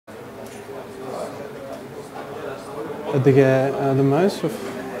Heb jij de muis? Of?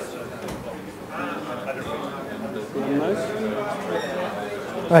 De muis?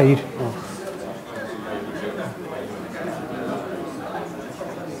 Ah, hier. Oh.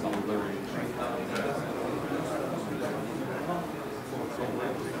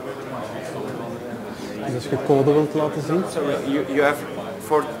 Als je code wilt laten zien. Sorry,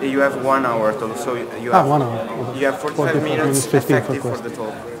 you have 1 hour total, so you have 1 hour. You have 45 minutes 15 effective for for the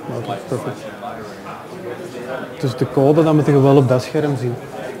talk. Okay, perfect. Dus de code, dan moet je wel op dat scherm zien.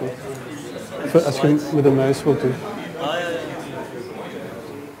 Als je met de muis wilt doen.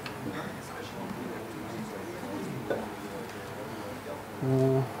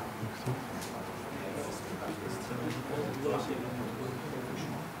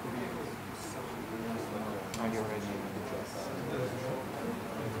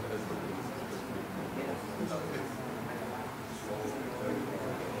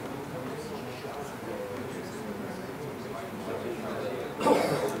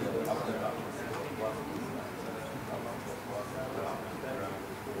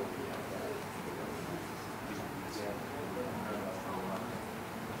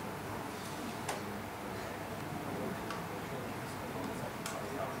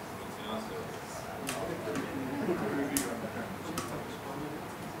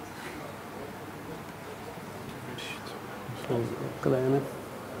 Kleine.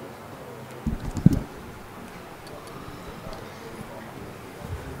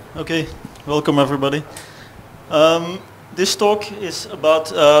 Okay, welcome everybody. This talk is about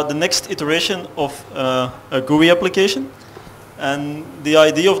the next iteration of a GUI application. And the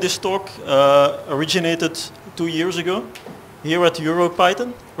idea of this talk originated 2 years ago here at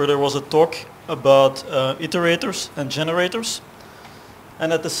EuroPython, where there was a talk about iterators and generators.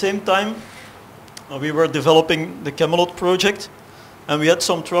 And at the same time, we were developing the Camelot project, and we had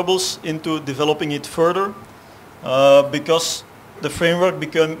some troubles into developing it further because the framework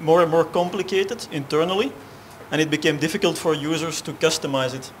became more and more complicated internally, and it became difficult for users to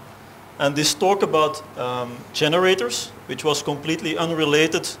customize it. And this talk about generators, which was completely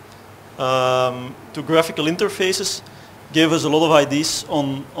unrelated to graphical interfaces, gave us a lot of ideas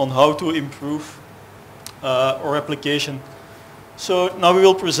on how to improve our application. So now we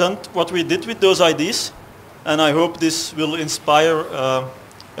will present what we did with those ideas, and I hope this will inspire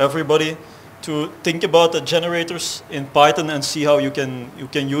everybody to think about the generators in Python and see how you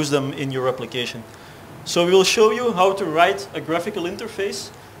can use them in your application. So we will show you how to write a graphical interface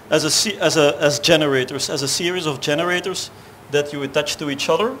as generators, as a series of generators that you attach to each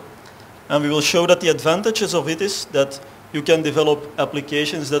other. And we will show that the advantages of it is that you can develop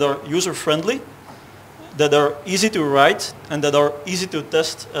applications that are user-friendly, that are easy to write, and that are easy to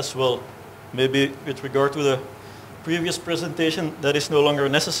test as well. Maybe with regard to the previous presentation, that is no longer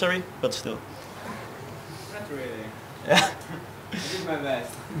necessary, but still. Not really. Yeah. I did my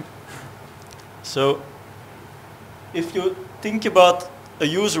best. So, if you think about a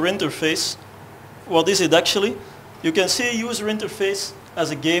user interface, what is it actually? You can see a user interface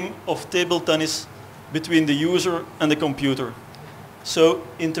as a game of table tennis between the user and the computer. So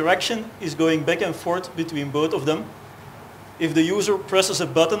interaction is going back and forth between both of them. If the user presses a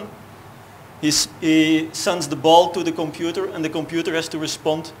button, he sends the ball to the computer, and the computer has to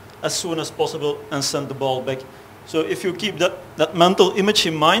respond as soon as possible and send the ball back. So if you keep that mental image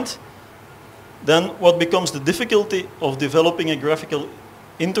in mind, then what becomes the difficulty of developing a graphical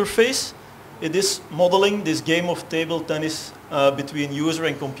interface, it is modeling this game of table tennis between user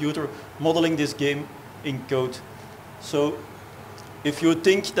and computer, modeling this game in code. So if you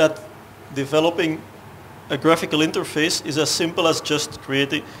think that developing a graphical interface is as simple as just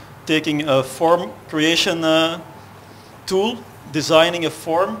taking a form creation tool, designing a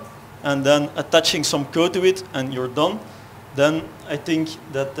form, and then attaching some code to it, and you're done, then I think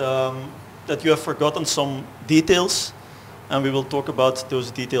that, that you have forgotten some details, and we will talk about those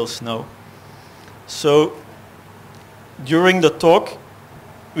details now. So during the talk,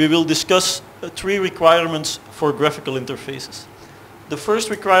 we will discuss 3 requirements for graphical interfaces. The first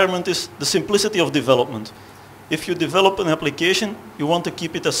requirement is the simplicity of development. If you develop an application, you want to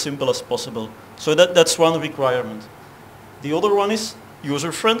keep it as simple as possible. So that's one requirement. The other one is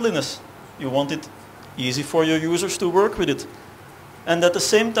user friendliness. You want it easy for your users to work with it. And at the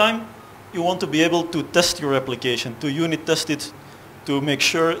same time, you want to be able to test your application, to unit test it, to make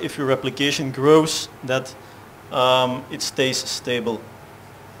sure if your application grows that it stays stable.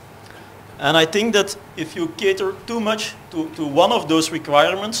 And I think that if you cater too much to one of those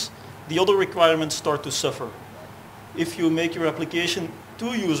requirements, the other requirements start to suffer. If you make your application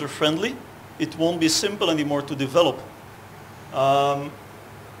too user-friendly, it won't be simple anymore to develop.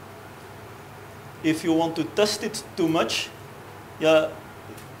 if you want to test it too much, yeah,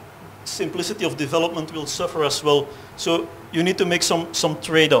 simplicity of development will suffer as well. So you need to make some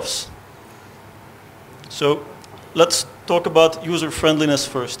trade-offs. So let's talk about user friendliness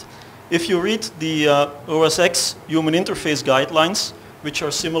first. If you read the OS X human interface guidelines, which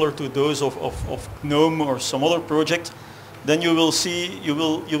are similar to those of GNOME or some other project, then you will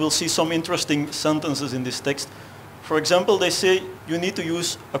see some interesting sentences in this text. For example, they say you need to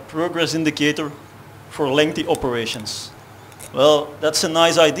use a progress indicator for lengthy operations. Well, that's a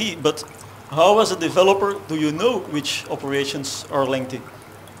nice idea, but how as a developer do you know which operations are lengthy?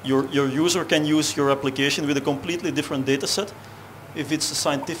 Your user can use your application with a completely different data set. If it's a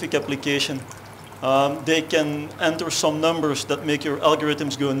scientific application, they can enter some numbers that make your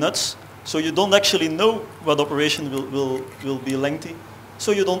algorithms go nuts. So you don't actually know what operation will be lengthy.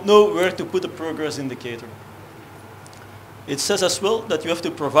 So you don't know where to put a progress indicator. It says as well that you have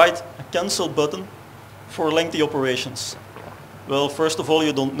to provide a cancel button for lengthy operations. Well, first of all,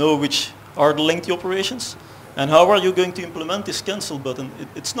 you don't know which are the lengthy operations. And how are you going to implement this cancel button?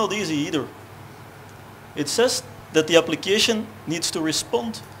 It's not easy either. It says that the application needs to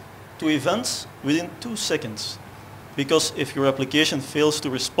respond to events within 2 seconds. Because if your application fails to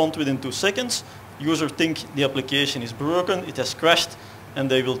respond within 2 seconds, users think the application is broken, it has crashed, and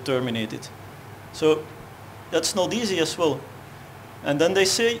they will terminate it. So that's not easy as well. And then they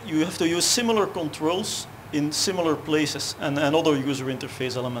say you have to use similar controls in similar places and other user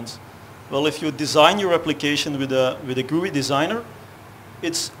interface elements. Well, if you design your application with a GUI designer,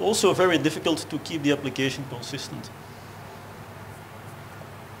 it's also very difficult to keep the application consistent.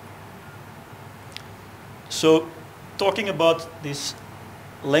 So, talking about these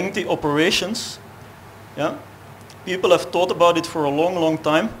lengthy operations, yeah, people have thought about it for a long, long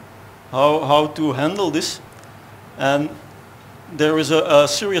time, how to handle this. And there is a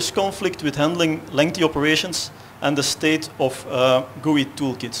serious conflict with handling lengthy operations and the state of GUI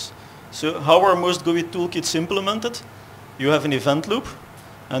toolkits. So how are most GUI toolkits implemented? You have an event loop,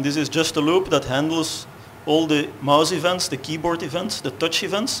 and this is just a loop that handles all the mouse events, the keyboard events, the touch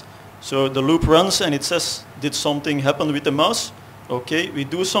events. So the loop runs and it says, did something happen with the mouse? Okay, we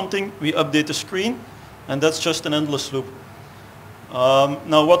do something, we update the screen, and that's just an endless loop.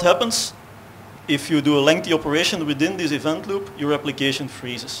 Now what happens? If you do a lengthy operation within this event loop, your application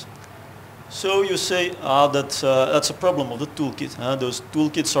freezes. So you say, that's a problem of the toolkit. Those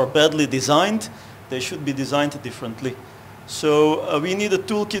toolkits are badly designed. They should be designed differently. So we need a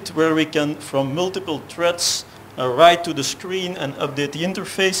toolkit where we can, from multiple threads, write to the screen and update the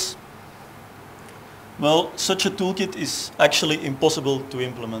interface. Well, such a toolkit is actually impossible to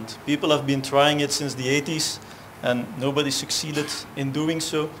implement. People have been trying it since the 80s, and nobody succeeded in doing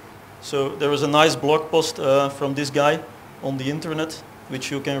so. So there is a nice blog post from this guy on the internet,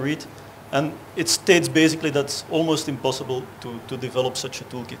 which you can read. And it states basically that it's almost impossible to develop such a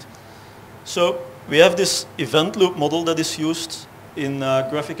toolkit. So we have this event loop model that is used in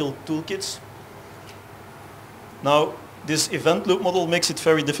graphical toolkits. Now, this event loop model makes it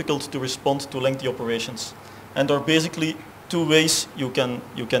very difficult to respond to lengthy operations. And there are basically two ways you can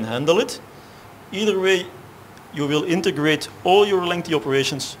handle it. Either way, you will integrate all your lengthy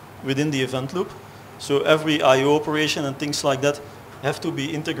operations within the event loop. So every I/O operation and things like that have to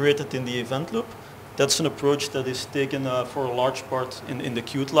be integrated in the event loop. That's an approach that is taken for a large part in the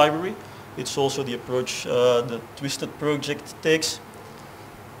Qt library. It's also the approach the Twisted project takes.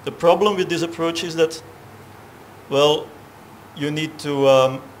 The problem with this approach is that, well, you need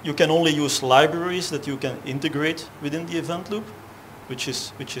to, you can only use libraries that you can integrate within the event loop, which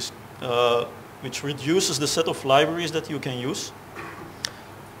reduces the set of libraries that you can use.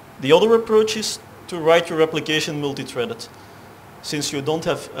 The other approach is to write your application multi-threaded. Since you don't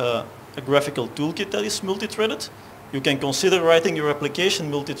have a graphical toolkit that is multi-threaded, you can consider writing your application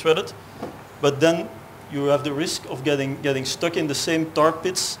multi-threaded, but then you have the risk of getting stuck in the same tar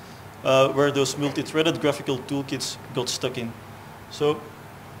pits where those multi-threaded graphical toolkits got stuck in. So,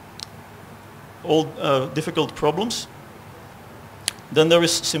 all difficult problems. Then there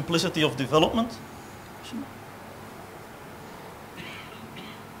is simplicity of development.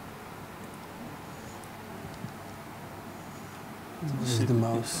 This is the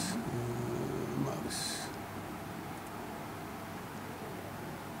mouse.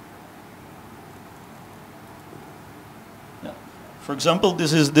 Yeah. For example,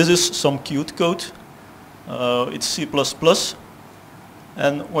 this is some Qt code. It's C++,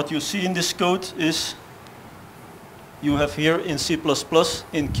 and what you see in this code is you have here in C++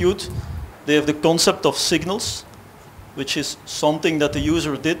 in Qt they have the concept of signals, which is something that the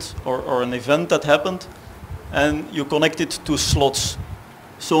user did or an event that happened, and you connect it to slots.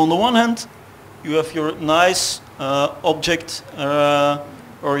 So on the one hand, you have your nice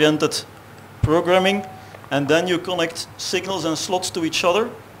object-oriented programming, and then you connect signals and slots to each other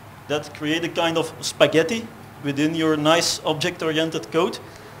that create a kind of spaghetti within your nice object-oriented code.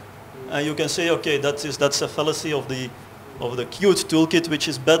 And you can say, okay, that's a fallacy of the cute toolkit, which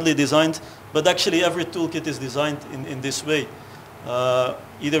is badly designed, but actually every toolkit is designed in this way.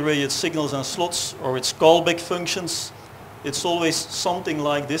 Either way, it's signals and slots, or it's callback functions. It's always something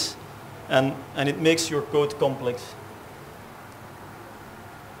like this, and it makes your code complex.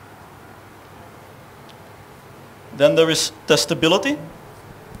 Then there is testability.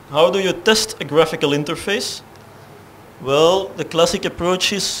 How do you test a graphical interface? Well, the classic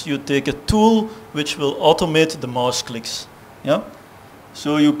approach is you take a tool which will automate the mouse clicks. Yeah?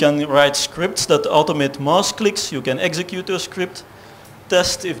 So you can write scripts that automate mouse clicks. You can execute a script,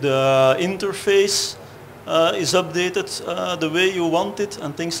 test if the interface is updated the way you want it,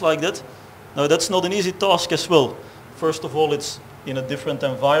 and things like that. Now, that's not an easy task as well. First of all, it's in a different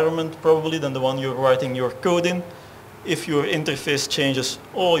environment probably than the one you're writing your code in. If your interface changes,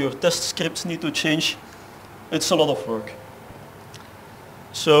 all your test scripts need to change. It's a lot of work.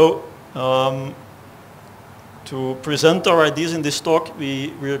 So, to present our ideas in this talk,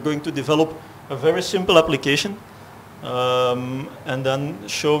 we are going to develop a very simple application and then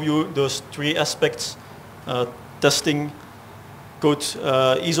show you those three aspects: testing, code,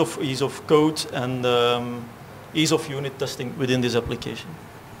 ease of code, and ease of unit testing within this application.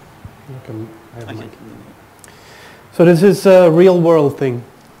 So this is a real world thing.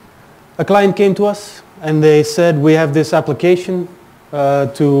 A client came to us and they said, we have this application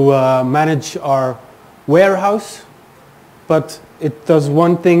to manage our warehouse, but it does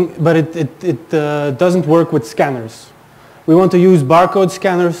one thing, but it doesn't work with scanners. We want to use barcode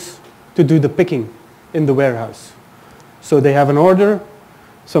scanners to do the picking in the warehouse. So they have an order,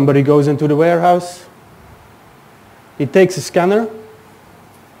 somebody goes into the warehouse, he takes a scanner,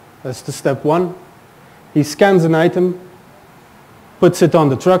 that's the step one, he scans an item, puts it on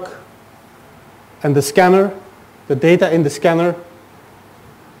the truck, and the scanner, the data in the scanner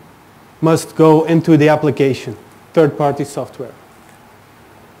must go into the application, third-party software.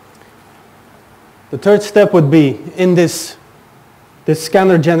 The third step would be, in this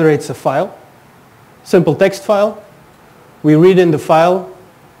scanner generates a file, simple text file. We read in the file,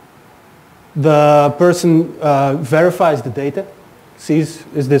 the person verifies the data, sees,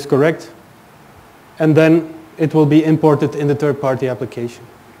 is this correct? And then it will be imported in the third-party application.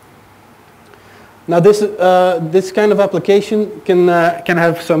 Now this kind of application can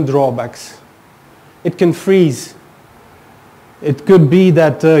have some drawbacks. It can freeze. It could be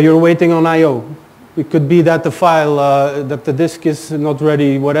that you're waiting on I/O. It could be that the file, that the disk is not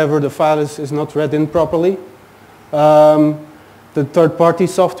ready, whatever, the file is not read in properly. The third-party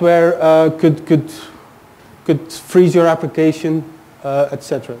software could freeze your application,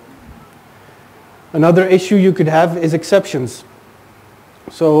 etc. Another issue you could have is exceptions.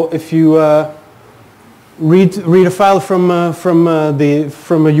 So if you read a file from a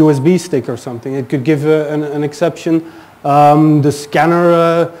USB stick or something, it could give an exception. The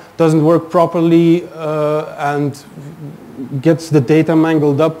scanner doesn't work properly and gets the data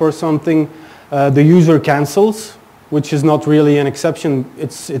mangled up or something. The user cancels, which is not really an exception.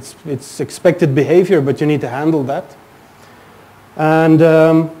 It's expected behavior, but you need to handle that. And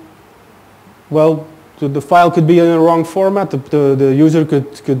well, the file could be in the wrong format. The user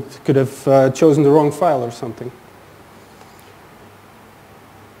could have chosen the wrong file or something.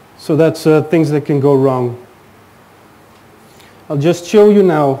 So that's things that can go wrong. I'll just show you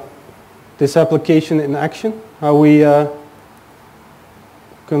now this application in action, how we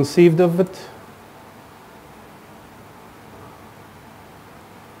conceived of it.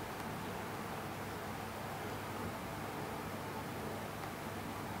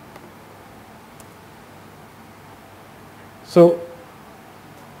 So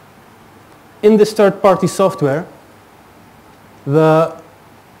in this third-party software, there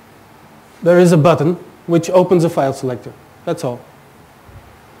is a button which opens a file selector. That's all.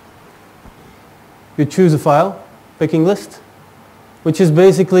 You choose a file, picking list, which is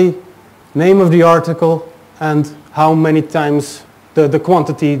basically name of the article and how many times the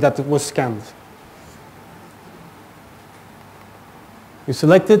quantity that was scanned. You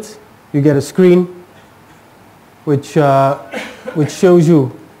select it, you get a screen which shows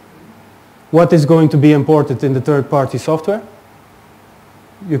you what is going to be imported in the third-party software.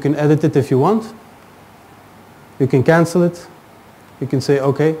 You can edit it if you want. You can cancel it. You can say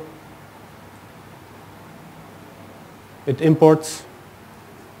OK. It imports.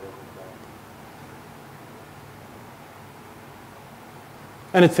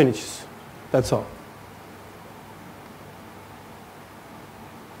 And it finishes. That's all.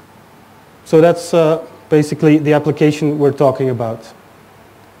 So that's basically the application we're talking about.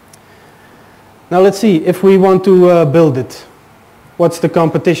 Now let's see if we want to build it. What's the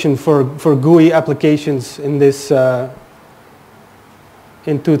competition for GUI applications in this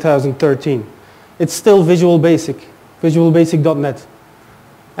in 2013? It's still Visual Basic, visualbasic.net,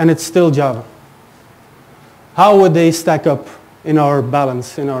 and it's still Java. How would they stack up in our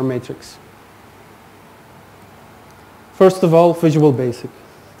balance, in our matrix? First of all, Visual Basic.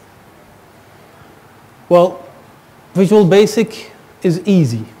 Well, Visual Basic is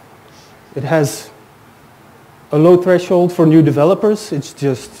easy. It has a low threshold for new developers. It's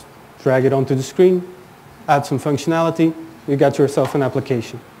just drag it onto the screen, add some functionality, you got yourself an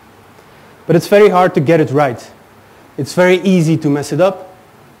application. But it's very hard to get it right. It's very easy to mess it up,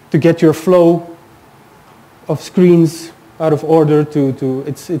 to get your flow of screens out of order,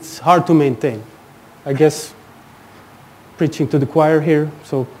 it's hard to maintain. I guess preaching to the choir here,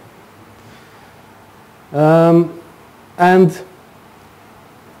 so. And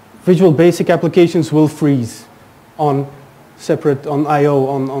Visual Basic applications will freeze on I/O,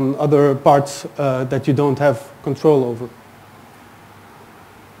 on other parts that you don't have control over.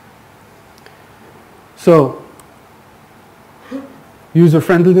 So, user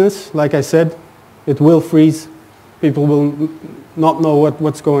friendliness, like I said, it will freeze. People will not know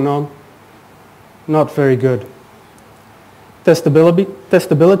what's going on. Not very good.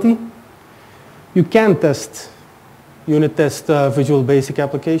 Testability. You can unit test Visual Basic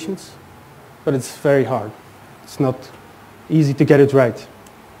applications, but it's very hard. It's not easy to get it right.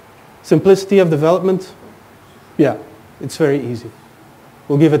 Simplicity of development, yeah, it's very easy.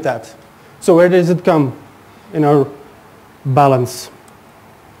 We'll give it that. So where does it come in our balance?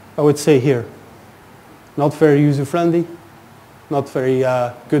 I would say here. Not very user-friendly, not very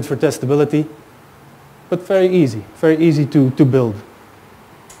good for testability, but very easy to build.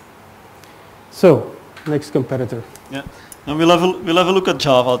 So, next competitor. Yeah, and we'll have a look at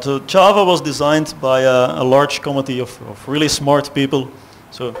Java. So Java was designed by a large committee of really smart people.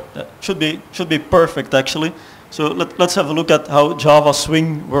 So that should be perfect actually. So let's have a look at how Java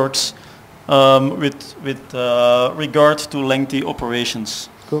Swing works with regard to lengthy operations.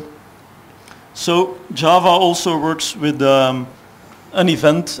 Cool. So Java also works with an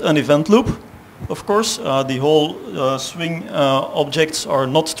event loop. Of course, the whole Swing objects are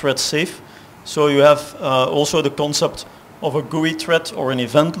not thread safe. So you have also the concept of a GUI thread or an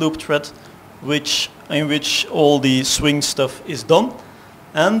event loop thread, in which all the Swing stuff is done.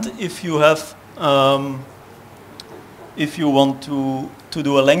 And if you have, if you want to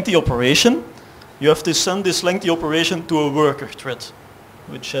do a lengthy operation, you have to send this lengthy operation to a worker thread,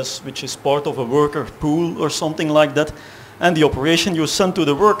 which is part of a worker pool or something like that. And the operation you send to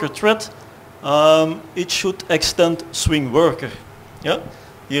the worker thread, it should extend Swing worker. Yeah,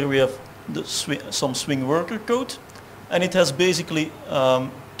 here we have some Swing worker code, and it has basically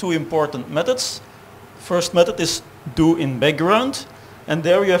two important methods. First method is do in background, and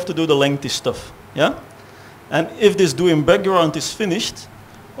there you have to do the lengthy stuff. Yeah, and if this do in background is finished,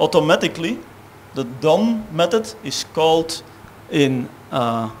 automatically the done method is called in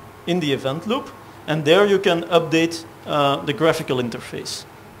the event loop, and there you can update the graphical interface.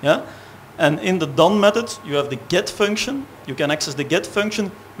 Yeah. And in the done method, you have the get function. You can access the get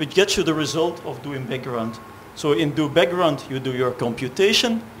function, which gets you the result of do in background. So in do background, you do your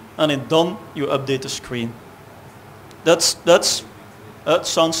computation, and in done, you update the screen. That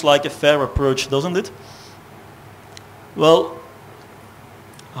sounds like a fair approach, doesn't it? Well,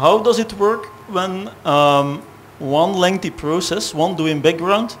 how does it work when one lengthy process, one do in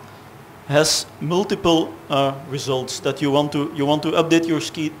background, has multiple results that you want to update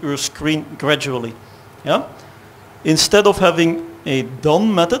your screen gradually. Yeah. Instead of having a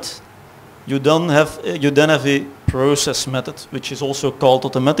done method, you then have a process method, which is also called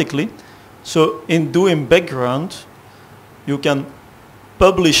automatically. So in do in background, you can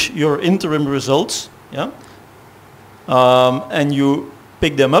publish your interim results. Yeah. And you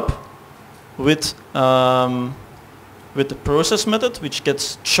pick them up with the process method, which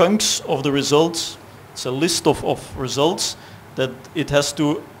gets chunks of the results. It's a list of results that it has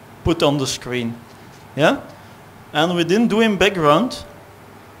to put on the screen. Yeah? And within do in background,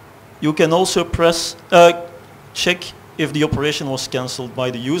 you can also press check if the operation was cancelled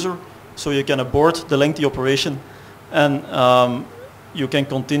by the user, so you can abort the lengthy operation, and you can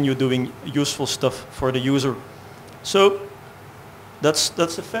continue doing useful stuff for the user. So that's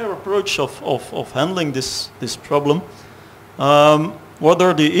a fair approach of handling this problem. What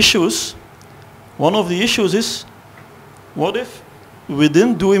are the issues? One of the issues is, what if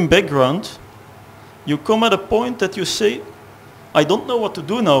within doing background, you come at a point that you say, I don't know what to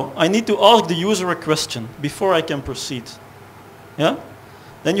do now. I need to ask the user a question before I can proceed. Yeah?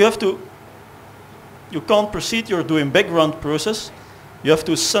 Then you can't proceed your doing background process. You have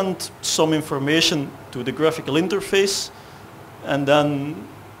to send some information to the graphical interface and then,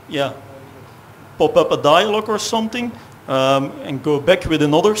 yeah, pop up a dialog or something and go back with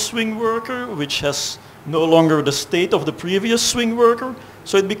another swing worker which has no longer the state of the previous swing worker.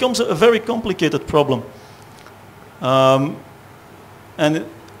 So it becomes a very complicated problem. And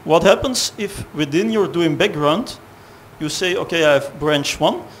what happens if within your doing background you say, okay, I have branch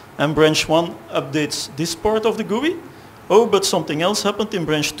 1 and branch 1 updates this part of the GUI. Oh, but something else happened in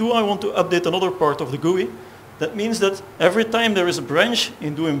branch 2, I want to update another part of the GUI. That means that every time there is a branch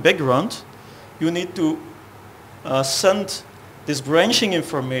in doing background, you need to send this branching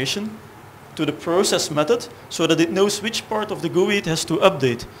information to the process method so that it knows which part of the GUI it has to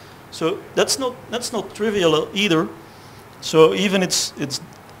update. So that's not trivial either. So even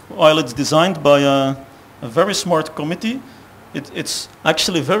while it's designed by a very smart committee, it's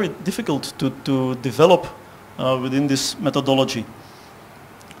actually very difficult to develop within this methodology.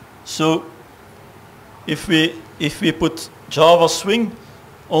 So if we put Java Swing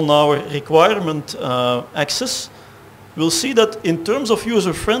on our requirement axis, we'll see that in terms of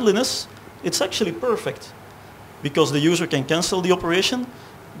user friendliness, it's actually perfect because the user can cancel the operation.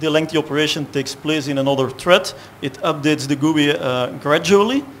 The lengthy operation takes place in another thread. It updates the GUI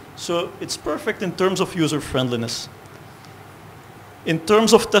gradually. So it's perfect in terms of user friendliness. In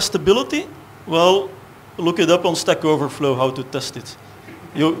terms of testability, well, look it up on Stack Overflow how to test it.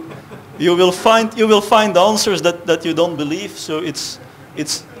 You will find answers that you don't believe. So it's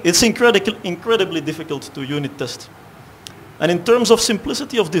incredibly difficult to unit test. And in terms of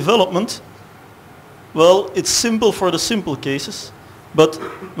simplicity of development, well, it's simple for the simple cases. But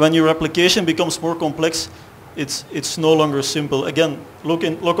when your application becomes more complex, it's no longer simple. Again,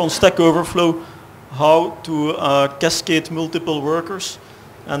 look on Stack Overflow how to cascade multiple workers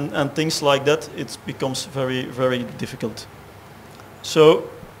and things like that. It becomes very, very difficult. So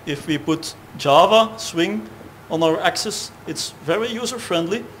if we put Java Swing on our axis, it's very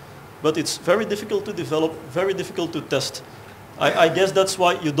user-friendly, but it's very difficult to develop, very difficult to test. I guess that's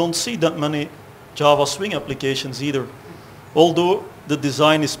why you don't see that many Java Swing applications either, although the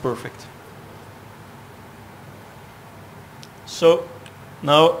design is perfect. So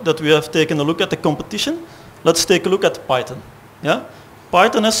now that we have taken a look at the competition, let's take a look at Python. Yeah?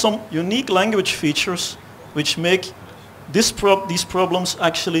 Python has some unique language features which make these problems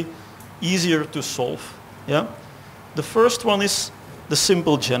actually easier to solve. Yeah? The first one is the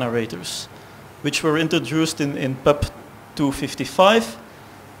simple generators, which were introduced in PEP 255.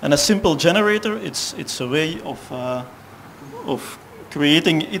 And a simple generator, it's a way of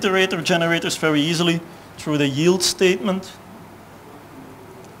creating iterator generators very easily through the yield statement.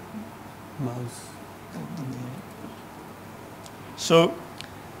 Mouse. So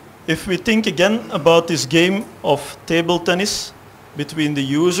if we think again about this game of table tennis between the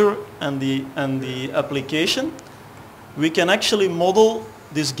user and the application, we can actually model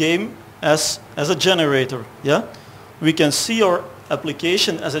this game as a generator. Yeah? We can see our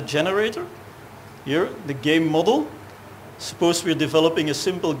application as a generator. Here, the game model. Suppose we're developing a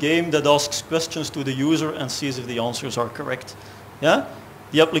simple game that asks questions to the user and sees if the answers are correct. Yeah?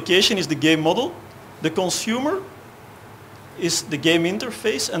 The application is the game model. The consumer is the game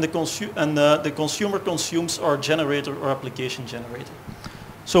interface, and the consumer consumes our generator or application generator.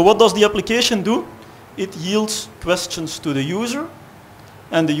 So what does the application do? It yields questions to the user,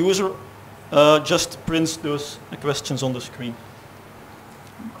 and the user just prints those questions on the screen.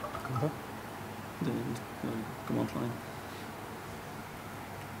 The command line.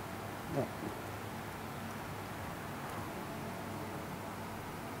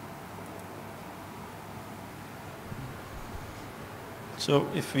 So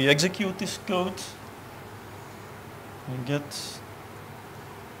if we execute this code, we get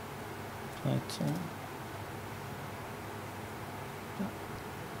Python.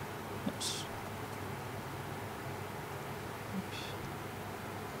 Oops.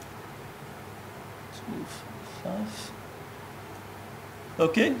 Let's move 5.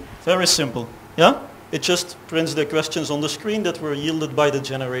 Okay, very simple. Yeah, it just prints the questions on the screen that were yielded by the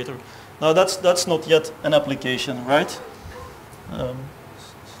generator. Now that's not yet an application, right?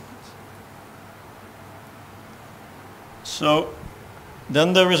 So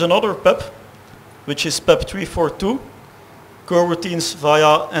then there is another PEP, which is PEP 342, coroutines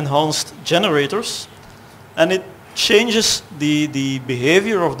via enhanced generators, and it changes the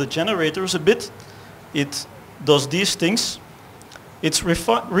behavior of the generators a bit. It does these things. it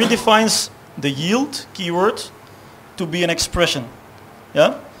redefines the yield keyword to be an expression.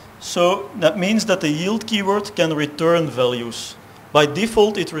 Yeah? So that means that the yield keyword can return values. By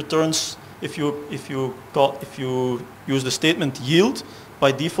default, it returns, if you use the statement yield,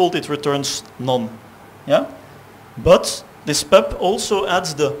 by default it returns none. Yeah? But this PEP also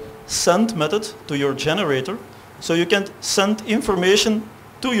adds the send method to your generator, so you can send information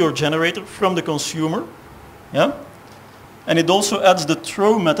to your generator from the consumer. Yeah? And it also adds the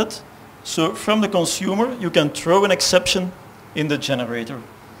throw method, so from the consumer you can throw an exception in the generator.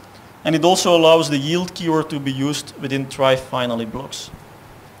 And it also allows the yield keyword to be used within try finally blocks.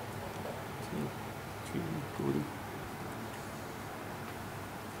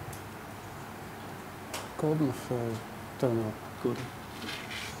 Code of terminal. Good.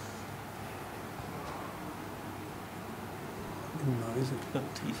 Noisy.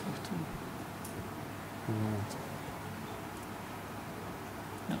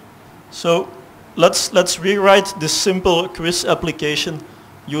 So let's rewrite this simple quiz application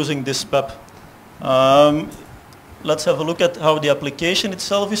using this PEP. Let's have a look at how the application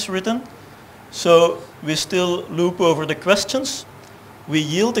itself is written. So we still loop over the questions. We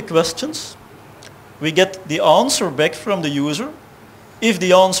yield the questions. We get the answer back from the user. If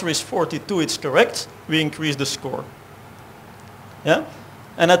the answer is 42, it's correct, we increase the score. Yeah?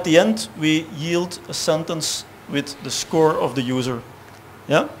 And at the end, we yield a sentence with the score of the user.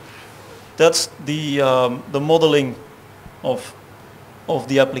 Yeah? That's the modeling of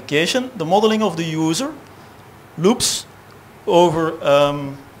the application. The modeling of the user loops over,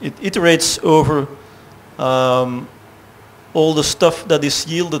 it iterates over all the stuff that is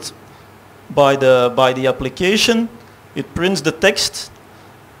yielded by the application. It prints the text.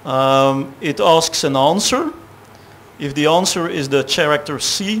 It asks an answer. If the answer is the character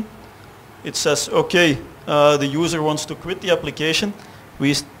C, it says, okay, the user wants to quit the application.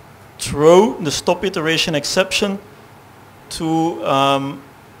 We throw the stop iteration exception to our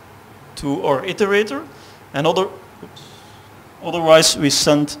iterator, and otherwise we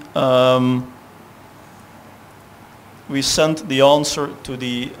send the answer to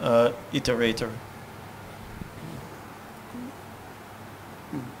the iterator.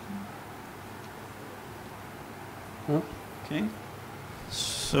 Okay,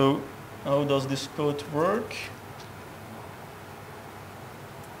 so how does this code work?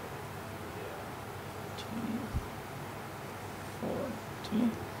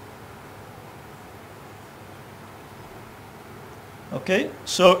 Okay,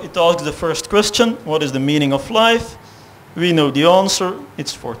 so it asks the first question, what is the meaning of life? We know the answer,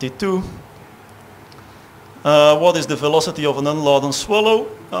 it's 42. What is the velocity of an unladen swallow?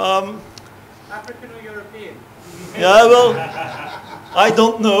 African or European? Yeah, well, I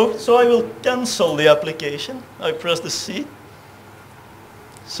don't know, so I will cancel the application. I press the C.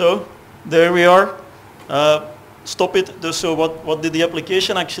 So, there we are. Stop it. So what did the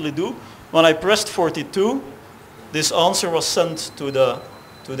application actually do? When I pressed 42, this answer was sent to the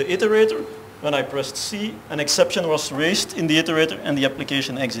iterator. When I pressed C, an exception was raised in the iterator and the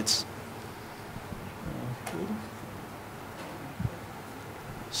application exits.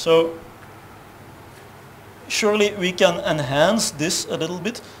 So surely we can enhance this a little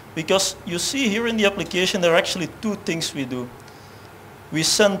bit, because you see here in the application there are actually two things we do. We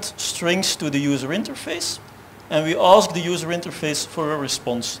send strings to the user interface, and we ask the user interface for a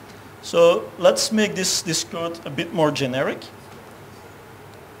response. So let's make this code a bit more generic.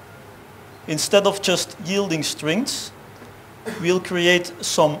 Instead of just yielding strings, we'll create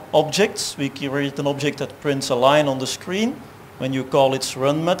some objects. We create an object that prints a line on the screen when you call its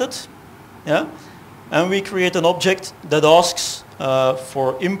run method. Yeah? And we create an object that asks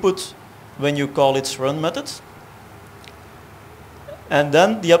for input when you call its run method. And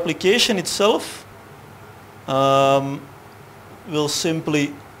then the application itself will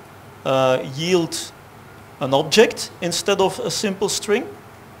simply yield an object instead of a simple string.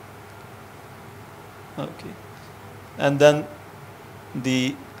 Okay. And then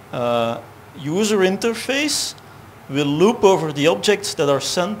the user interface will loop over the objects that are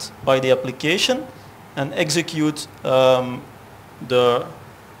sent by the application and execute the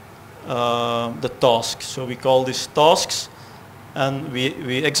task. So we call these tasks, and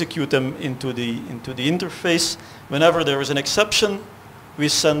we execute them into the interface. Whenever there is an exception, we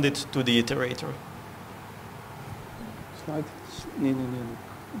send it to the iterator. Slide.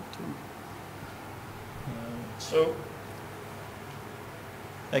 So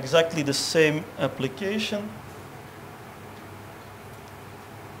exactly the same application.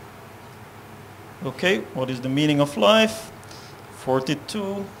 Okay, what is the meaning of life?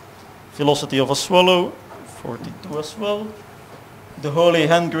 42. Velocity of a swallow, 42 as well. the holy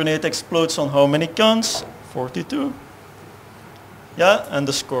hand grenade explodes on how many counts? 42. Yeah, and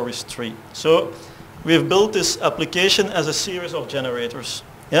the score is 3. So we've built this application as a series of generators.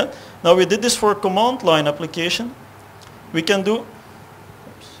 Yeah. Now we did this for a command line application. We can do.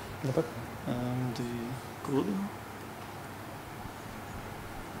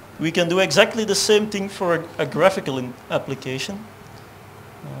 We can do exactly the same thing for a graphical application.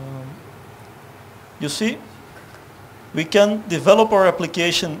 You see, we can develop our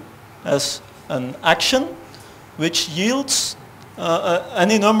application as an action which yields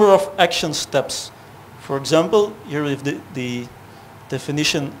any number of action steps. For example, here is the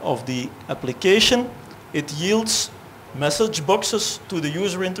definition of the application. It yields message boxes to the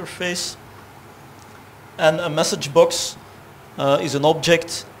user interface, and a message box is an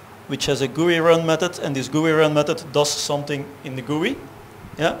object which has a GUI run method, and this GUI run method does something in the GUI.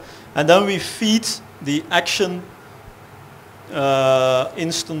 Yeah? And then we feed the action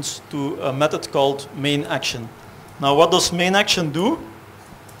instance to a method called main action. Now what does main action do?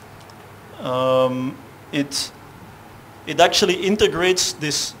 It actually integrates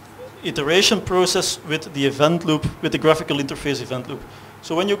this iteration process with the event loop, with the graphical interface event loop.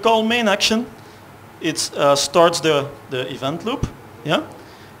 So when you call main action, it starts the event loop. Yeah?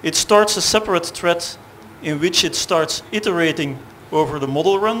 It starts a separate thread in which it starts iterating over the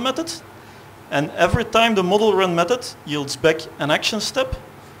model run method. And every time the model run method yields back an action step,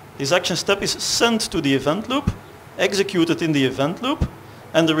 this action step is sent to the event loop, executed in the event loop,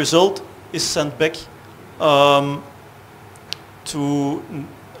 and the result is sent back to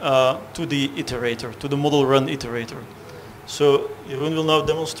the iterator, to the model run iterator. So Jeroen will now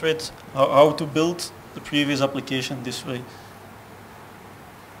demonstrate how to build the previous application this way.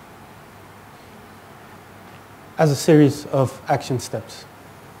 As a series of action steps.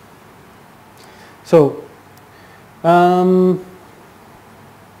 So, I'll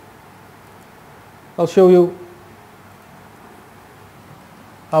show you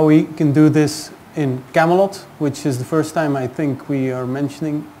how we can do this in Camelot, which is the first time I think we are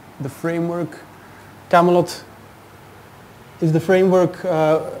mentioning the framework. Camelot is the framework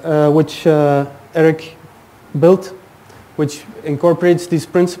which Eric built, which incorporates these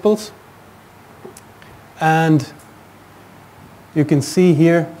principles. And you can see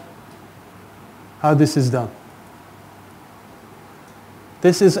here how this is done.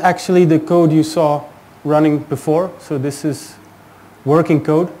 This is actually the code you saw running before, so this is working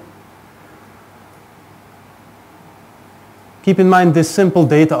code. Keep in mind this simple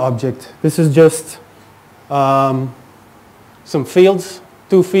data object. This is just some fields,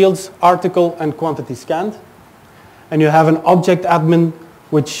 2 fields, article and quantity scanned. And you have an object admin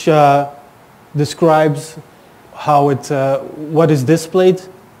which describes how what is displayed,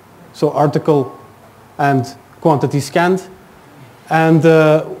 so article and quantity scanned, and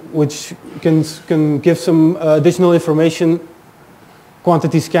which can give some additional information.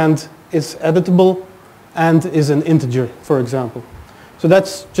 Quantity scanned is editable and is an integer, for example. So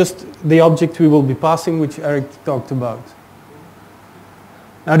that's just the object we will be passing, which Eric talked about.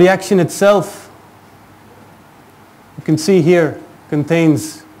 Now the action itself, you can see here,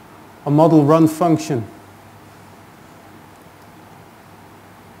 contains a model run function.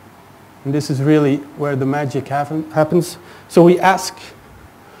 And this is really where the magic happens. So we ask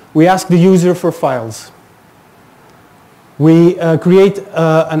the user for files. We create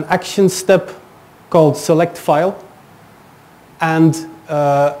an action step called select file, and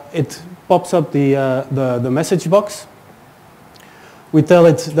it pops up the message box. We tell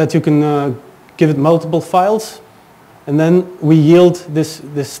it that you can give it multiple files, and then we yield this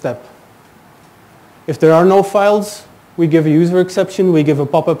step. If there are no files, we give a user exception, we give a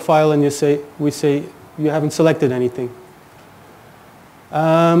pop-up file, and we say you haven't selected anything.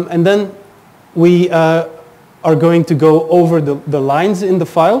 And then we are going to go over the lines in the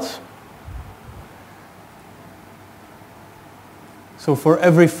files. So for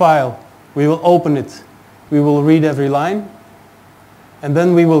every file, we will open it, we will read every line, and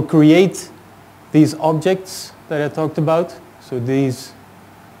then we will create these objects that I talked about. So we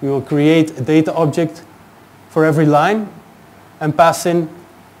will create a data object for every line and pass in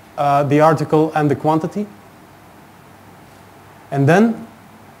the article and the quantity. And then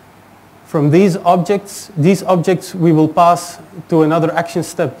from these objects we will pass to another action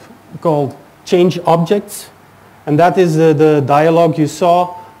step called change objects. And that is the dialog you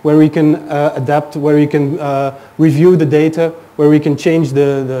saw where we can adapt, where we can review the data, where we can change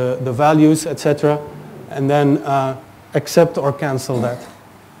the values, etc. And then accept or cancel that.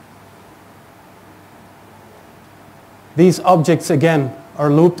 These objects again are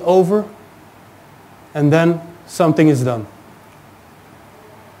looped over, and then something is done.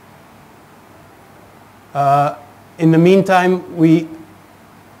 In the meantime,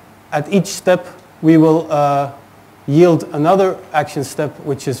 at each step, we will yield another action step,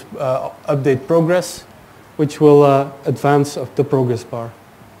 which is update progress, which will advance of the progress bar.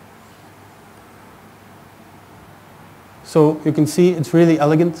 So you can see it's really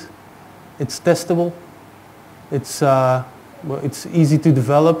elegant. It's testable. It's easy to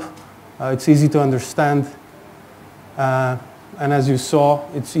develop. It's easy to understand. And as you saw,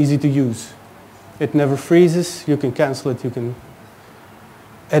 it's easy to use. It never freezes. You can cancel it. You can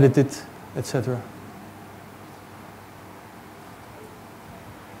edit it, etc.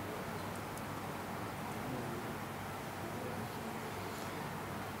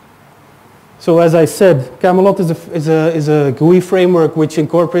 So as I said, Camelot is a GUI framework which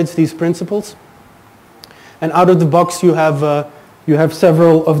incorporates these principles. And out of the box, you have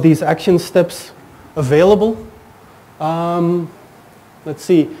several of these action steps available. Let's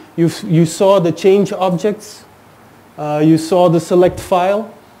see. You saw the change objects. You saw the select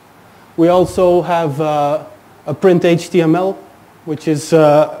file. We also have a print HTML, which is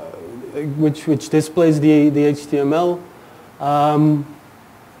which displays the HTML.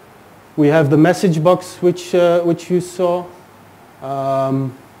 We have the message box, which you saw.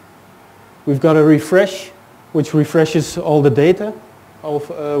 We've got a refresh, which refreshes all the data,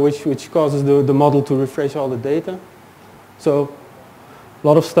 which causes the model to refresh all the data. So a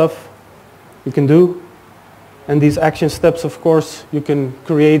lot of stuff you can do. And these action steps, of course, you can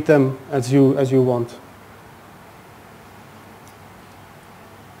create them as you want.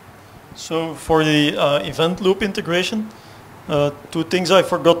 So for the event loop integration, two things I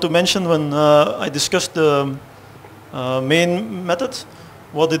forgot to mention when I discussed the main method.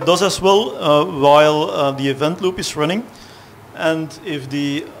 What it does as well while the event loop is running, and if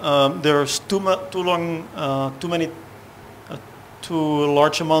there's too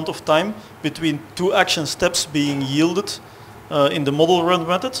large amount of time between two action steps being yielded in the model run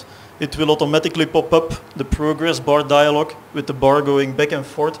method, it will automatically pop up the progress bar dialog with the bar going back and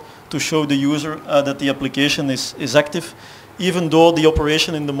forth to show the user that the application is active. Even though the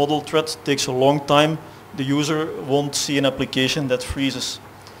operation in the model thread takes a long time, the user won't see an application that freezes.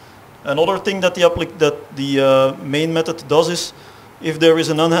 Another thing that the main method does is, if there is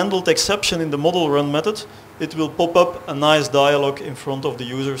an unhandled exception in the model run method, it will pop up a nice dialog in front of the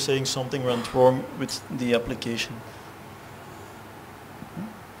user saying something went wrong with the application.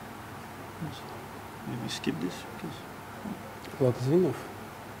 Maybe skip this. Laten zien of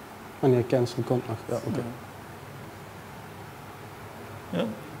wanneer cancel komt nog. Ja, oké. Yeah,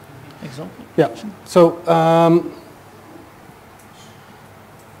 example. Yeah. So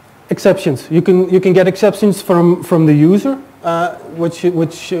exceptions. You can get exceptions from the user, which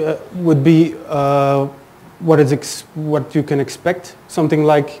would be what you can expect. Something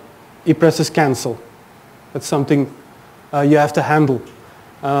like he presses cancel. That's something you have to handle.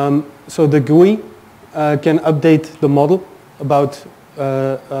 So the GUI can update the model about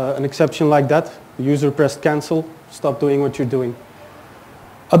an exception like that. The user pressed cancel, stop doing what you're doing.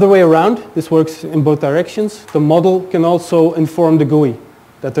 Other way around, this works in both directions. The model can also inform the GUI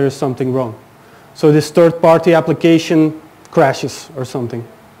that there is something wrong. So this third-party application crashes or something.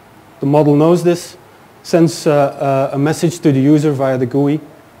 The model knows this, sends a message to the user via the GUI,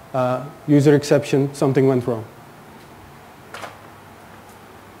 user exception, something went wrong.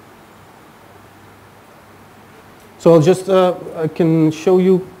 So I'll just, I can show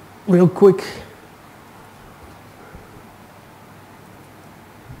you real quick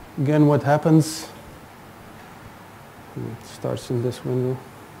again what happens. It starts in this window.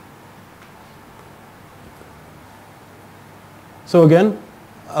 So again,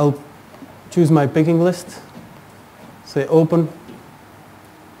 I'll choose my picking list, say open,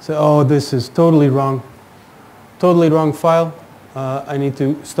 say, oh, this is totally wrong file. I need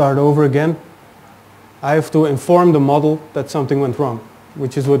to start over again. I have to inform the model that something went wrong,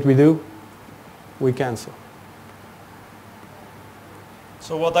 which is what we do. We cancel.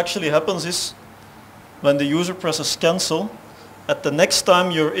 So what actually happens is, when the user presses cancel, at the next time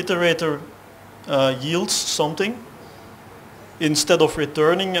your iterator yields something, instead of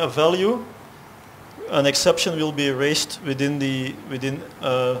returning a value, an exception will be erased within the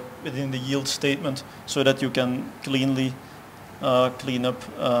yield statement, so that you can cleanly clean up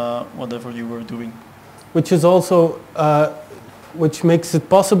whatever you were doing. Which is also, which makes it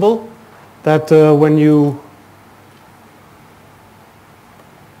possible that when you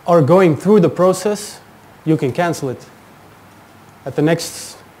are going through the process, you can cancel it. At the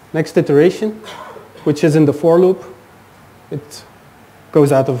next iteration, which is in the for loop, it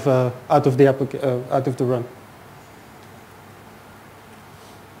goes out of the run.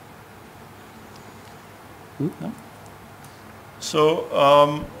 Yeah. So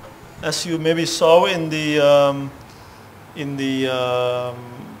as you maybe saw in the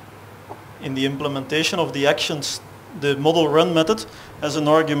implementation of the actions, the model run method has an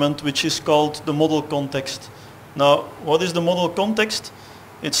argument which is called the model context. Now, what is the model context?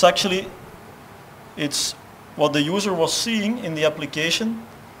 It's actually what the user was seeing in the application,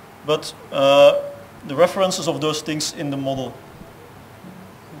 but the references of those things in the model.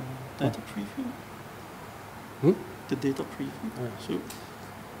 Data preview? The data preview. So,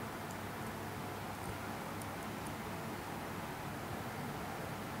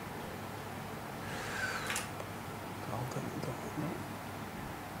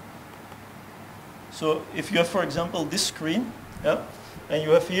 so if you have, for example, this screen, yeah, and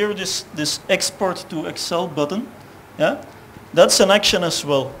you have here this export to Excel button, yeah, that's an action as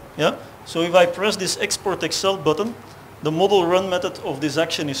well. Yeah. So if I press this export Excel button, the model run method of this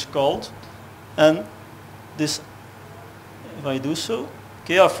action is called, and this, if I do so,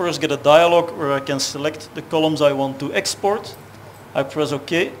 okay, I first get a dialog where I can select the columns I want to export. I press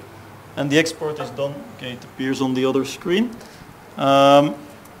OK, and the export is done. Okay, it appears on the other screen.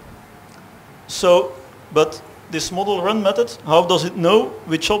 But this model run method, how does it know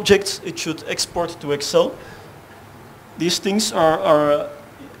which objects it should export to Excel? These things are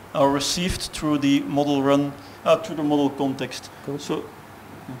received through the model run, through the model context. Good.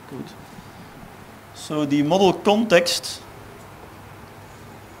 So the model context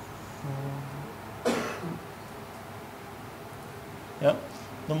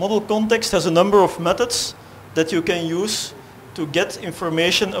the model context has a number of methods that you can use to get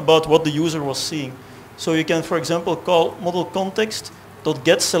information about what the user was seeing. So you can, for example, call model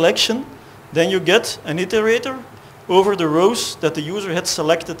context.get selection, then you get an iterator over the rows that the user had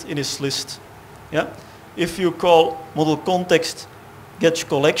selected in his list. Yeah? If you call model context get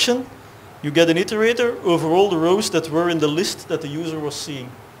collection, you get an iterator over all the rows that were in the list that the user was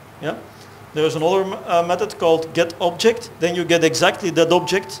seeing. Yeah? There's another method called get object, then you get exactly that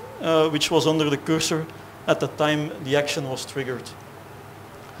object which was under the cursor at the time the action was triggered.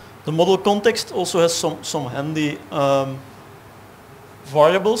 The model context also has some handy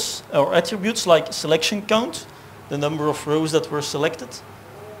variables or attributes like selection count, the number of rows that were selected,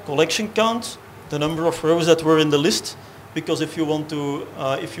 collection count, the number of rows that were in the list, because if you want to,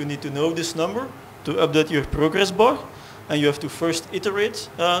 if you need to know this number to update your progress bar, and you have to first iterate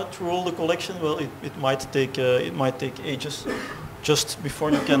through all the collection, well, it might take ages just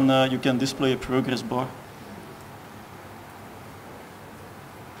before you can display a progress bar.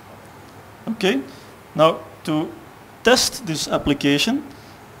 Okay, now to test this application,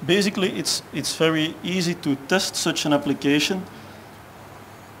 basically it's very easy to test such an application.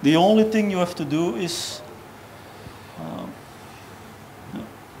 The only thing you have to do is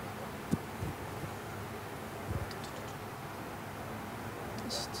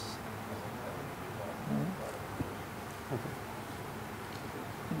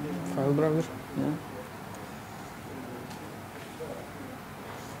file browser. Yeah.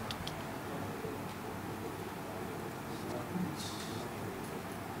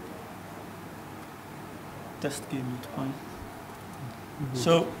 Test game.py.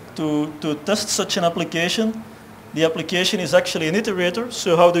 So to test such an application, the application is actually an iterator.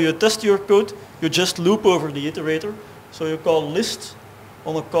 So how do you test your code? You just loop over the iterator. So you call list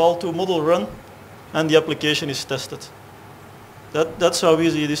on a call to model run, and the application is tested. That's how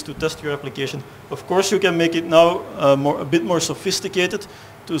easy it is to test your application. Of course, you can make it now a bit more sophisticated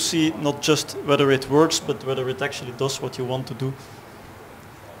to see not just whether it works, but whether it actually does what you want to do.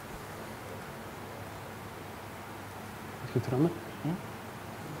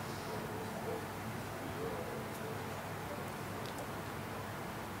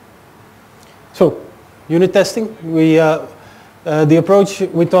 So, unit testing. The approach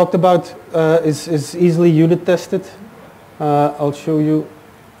we talked about is easily unit tested. I'll show you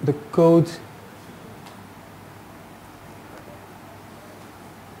the code.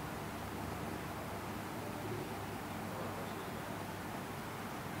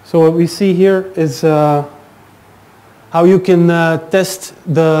 So what we see here is how you can test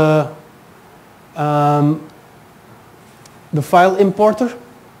the file importer.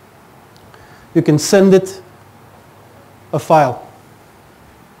 You can send it a file.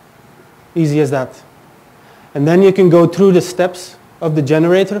 Easy as that. And then you can go through the steps of the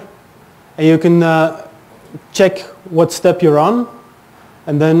generator, and you can check what step you're on.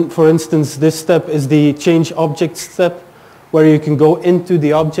 And then, for instance, this step is the change object step, where you can go into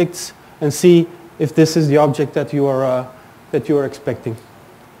the objects and see if this is the object that you are expecting.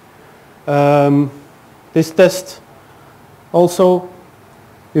 This test also,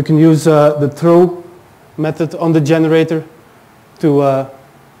 you can use the throw method on the generator to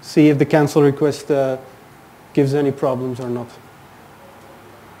see if the cancel request gives any problems or not.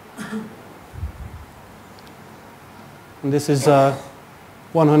 And this is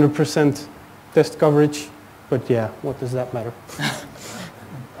 100% test coverage, but yeah, what does that matter?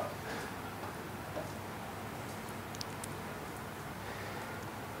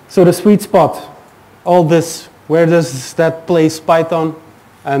 So the sweet spot, all this, where does that place Python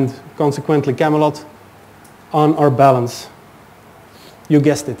and consequently Camelot on our balance? You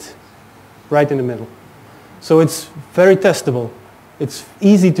guessed it, right in the middle. So it's very testable. It's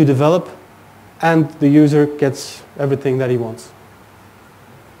easy to develop, and the user gets everything that he wants.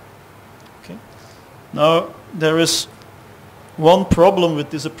 Okay. Now, there is one problem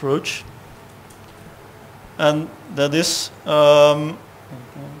with this approach, and that is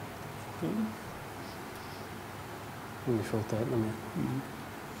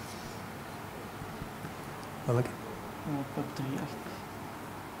Welke?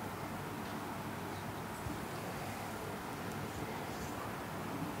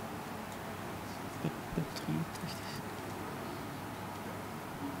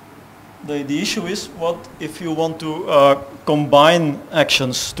 The issue is, what if you want to combine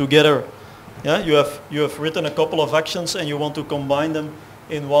actions together? Yeah, you have written a couple of actions and you want to combine them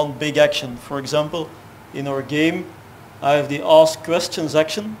in one big action. For example, in our game, I have the ask questions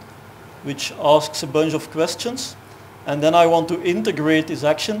action, which asks a bunch of questions, and then I want to integrate this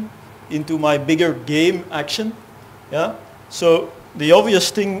action into my bigger game action. Yeah. So the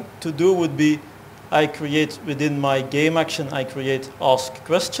obvious thing to do would be, I create within my game action, I create ask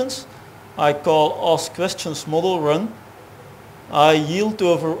questions. I call ask questions model run. I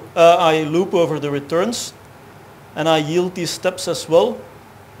loop over the returns, and I yield these steps as well.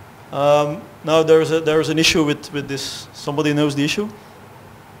 Now there's an issue with this. Somebody knows the issue?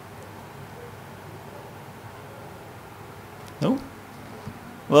 No?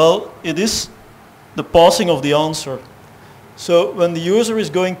 Well, it is the passing of the answer. So when the user is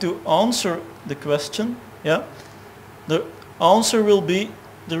going to answer the question, yeah, the answer will be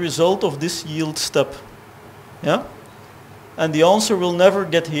the result of this yield step. Yeah? And the answer will never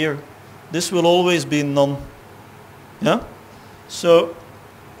get here. This will always be none. Yeah? So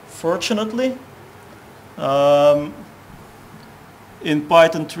fortunately, in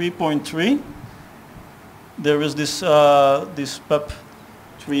Python 3.3, there is this PEP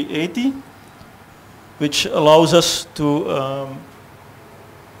 380, which allows us to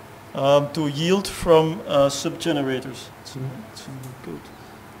yield from subgenerators. It's in the code.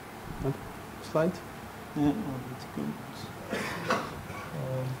 What? Slide? Yeah,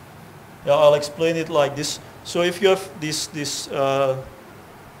 yeah, I'll explain it like this. So if you have this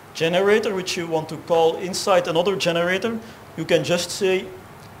generator which you want to call inside another generator, you can just say,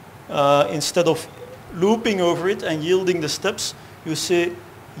 instead of looping over it and yielding the steps, you say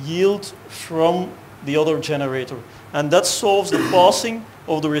yield from the other generator. And that solves the passing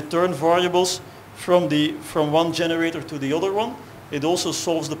of the return variables from one generator to the other one. It also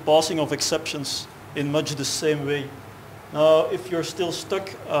solves the passing of exceptions in much the same way. Now, if you're still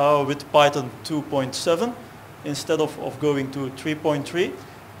stuck with Python 2.7, instead of going to 3.3,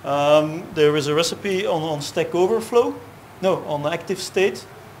 there is a recipe on Stack Overflow, on Active State,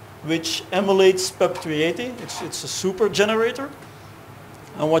 which emulates PEP 380. It's a super generator.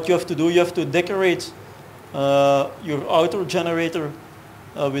 And what you have to do, you have to decorate your outer generator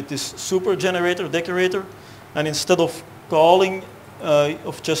with this super generator decorator. And instead of calling,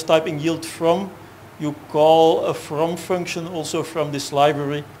 of just typing yield from, you call a from function also from this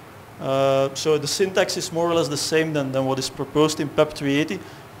library. So the syntax is more or less the same than what is proposed in PEP 380,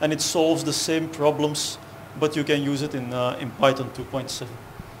 and it solves the same problems, but you can use it in Python 2.7.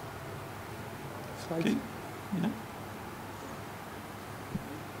 Okay. Yeah.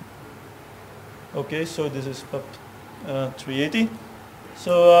 Okay, so this is PEP 380.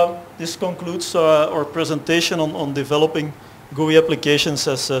 So this concludes our presentation on developing GUI applications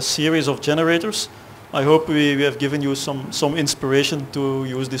as a series of generators. I hope we have given you some inspiration to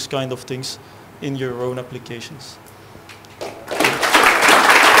use this kind of things in your own applications.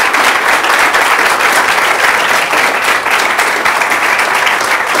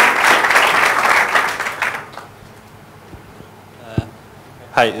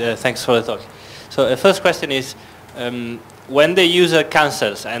 Hi, thanks for the talk. So the first question is, when the user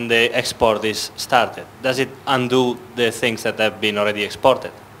cancels and the export is started, does it undo the things that have been already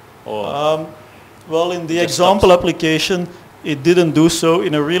exported? Or well, in the example application, it didn't do so.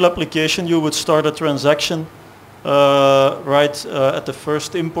 In a real application, you would start a transaction right at the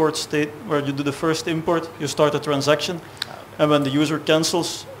first import state, where you do the first import, you start a transaction. And when the user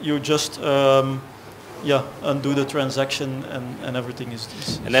cancels, you just undo the transaction and everything is.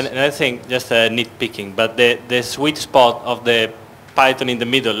 And then another thing, just nitpicking, but the sweet spot of the Python in the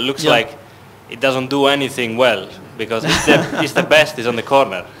middle looks like it doesn't do anything well because it's the best is on the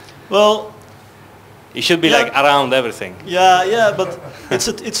corner. Well, it should be like around everything. Yeah, but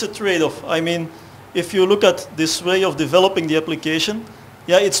it's a trade-off. I mean, if you look at this way of developing the application,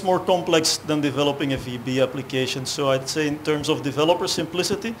 it's more complex than developing a VB application. So I'd say in terms of developer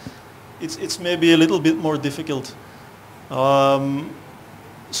simplicity, it's maybe a little bit more difficult.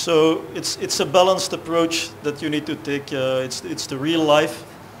 So it's a balanced approach that you need to take. It's the real life.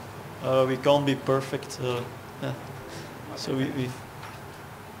 We can't be perfect. So we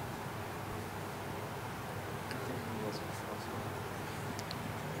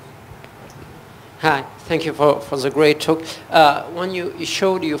Hi, thank you for the great talk. When you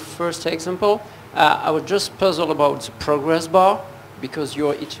showed your first example, I was just puzzled about the progress bar because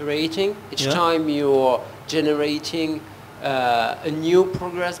you're iterating. Each time you're generating a new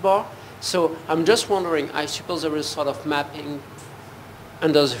progress bar. So I'm just wondering, I suppose there is sort of mapping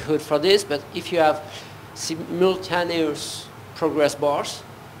under the hood for this, but if you have simultaneous progress bars,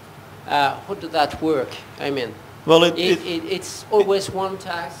 how does that work? I mean, well, it's always one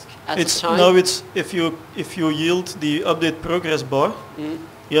task at a time? No, it's if you yield the update progress bar,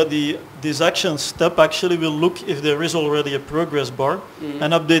 this action step actually will look if there is already a progress bar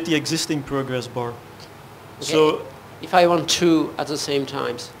and update the existing progress bar. Okay. So if I want two at the same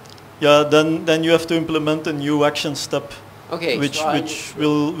times, then you have to implement a new action step, which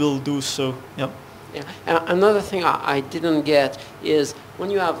so will do so. Another thing I didn't get is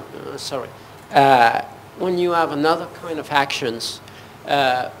when you have when you have another kind of actions,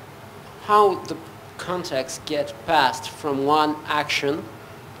 how the context get passed from one action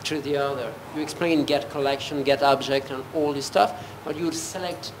to the other. You explain get collection, get object, and all this stuff, but you would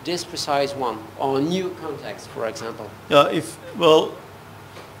select this precise one or a new context, for example.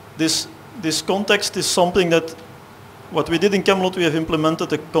 This context is something that what we did in Camelot, we have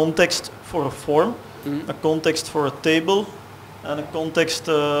implemented a context for a form, a context for a table, and a context,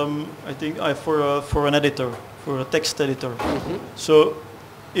 I think, for an editor, for a text editor. So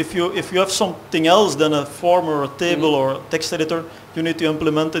if you have something else than a form or a table or a text editor, you need to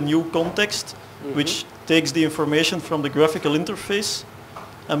implement a new context, which takes the information from the graphical interface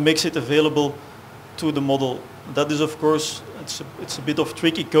and makes it available to the model. That is, of course, it's a bit of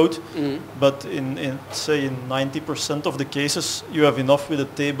tricky code, but in say in 90% of the cases, you have enough with a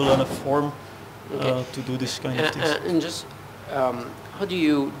table and a form to do this kind of things. And just how do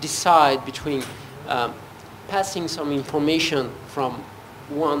you decide between passing some information from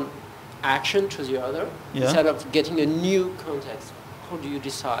one action to the other instead of getting a new context? How do you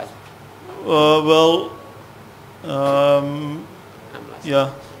decide? Well,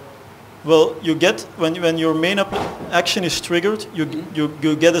 you get when your main action is triggered,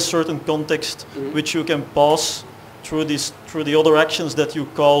 you get a certain context which you can pass through the other actions that you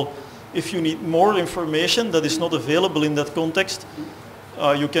call. If you need more information that is not available in that context,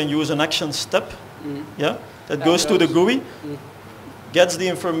 you can use an action step. That goes to the GUI, gets the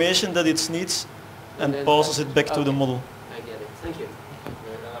information that it needs, and passes it back to the model. I get it. Thank you.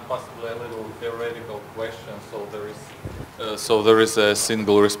 And possibly a little theoretical question. So there is a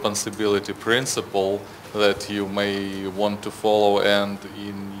single responsibility principle that you may want to follow, and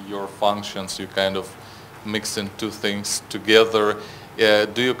in your functions you kind of mix in two things together.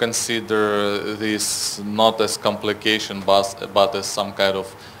 Do you consider this not as complication but as some kind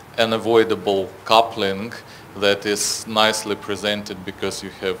of unavoidable coupling that is nicely presented because you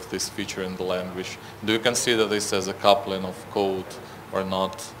have this feature in the language? Do you consider this as a coupling of code or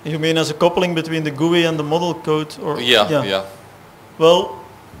not? You mean as a coupling between the GUI and the model code? Or yeah. Well,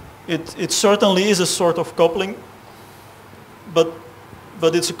 it certainly is a sort of coupling, but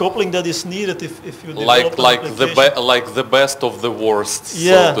it's a coupling that is needed if you develop like the best of the worst,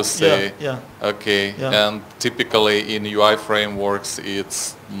 so to say. Okay. Yeah. And typically in UI frameworks,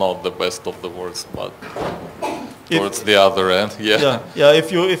 it's not the best of the worst, but towards the other end.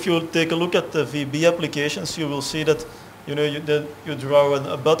 If you take a look at the VB applications, you will see that you draw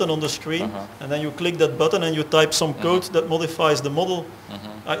a button on the screen, and then you click that button and you type some code that modifies the model.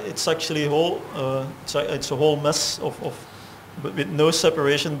 It's actually it's a whole mess but with no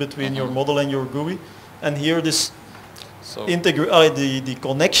separation between your model and your GUI. And here the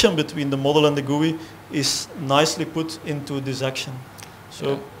connection between the model and the GUI is nicely put into this action.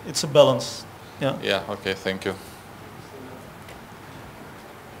 So it's a balance. Yeah, okay, thank you.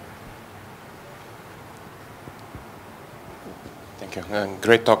 Thank you.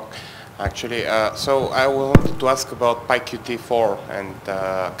 Great talk. actually. So I wanted to ask about PyQt4 and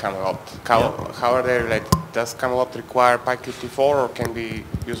Camelot. How are they related? Does Camelot require PyQt4 or can be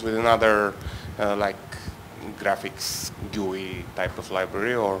used with another like graphics GUI type of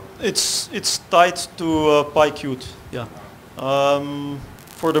library? Or It's tied to PyQt. Yeah.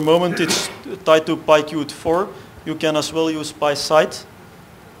 For the moment, it's tied to PyQt4. You can as well use PySite.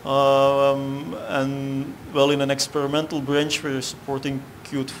 And well, in an experimental branch, we're supporting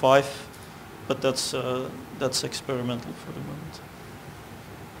Qt5, but that's experimental for the moment.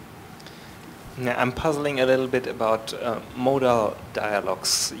 Yeah, I'm puzzling a little bit about modal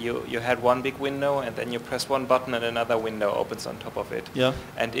dialogues. You had one big window, and then you press one button, and another window opens on top of it. Yeah.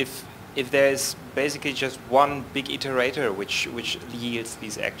 And if there is basically just one big iterator which yields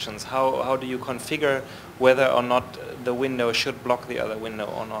these actions, how do you configure whether or not the window should block the other window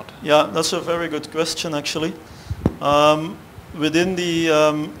or not? Yeah, that's a very good question actually. Within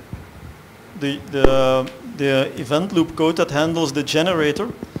the event loop code that handles the generator,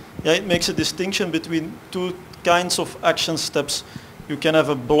 yeah, it makes a distinction between two kinds of action steps. You can have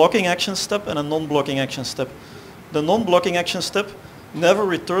a blocking action step and a non-blocking action step. The non-blocking action step never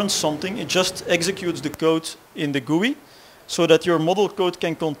returns something, it just executes the code in the GUI so that your model code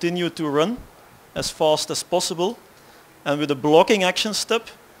can continue to run as fast as possible. And with the blocking action step,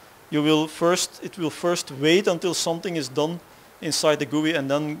 it will first wait until something is done inside the GUI and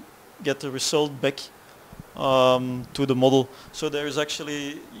then get the result back to the model. So there is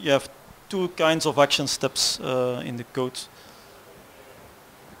actually, you have two kinds of action steps in the code.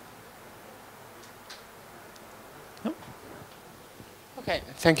 okay,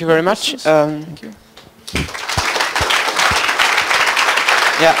 thank you very much. Thank you.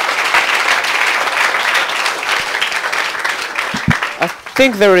 Yeah. I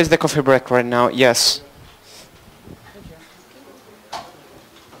think there is the coffee break right now, yes.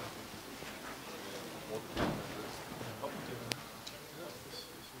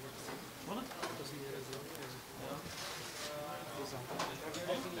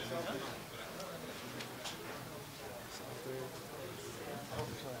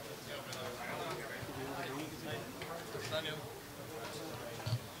 Daniel.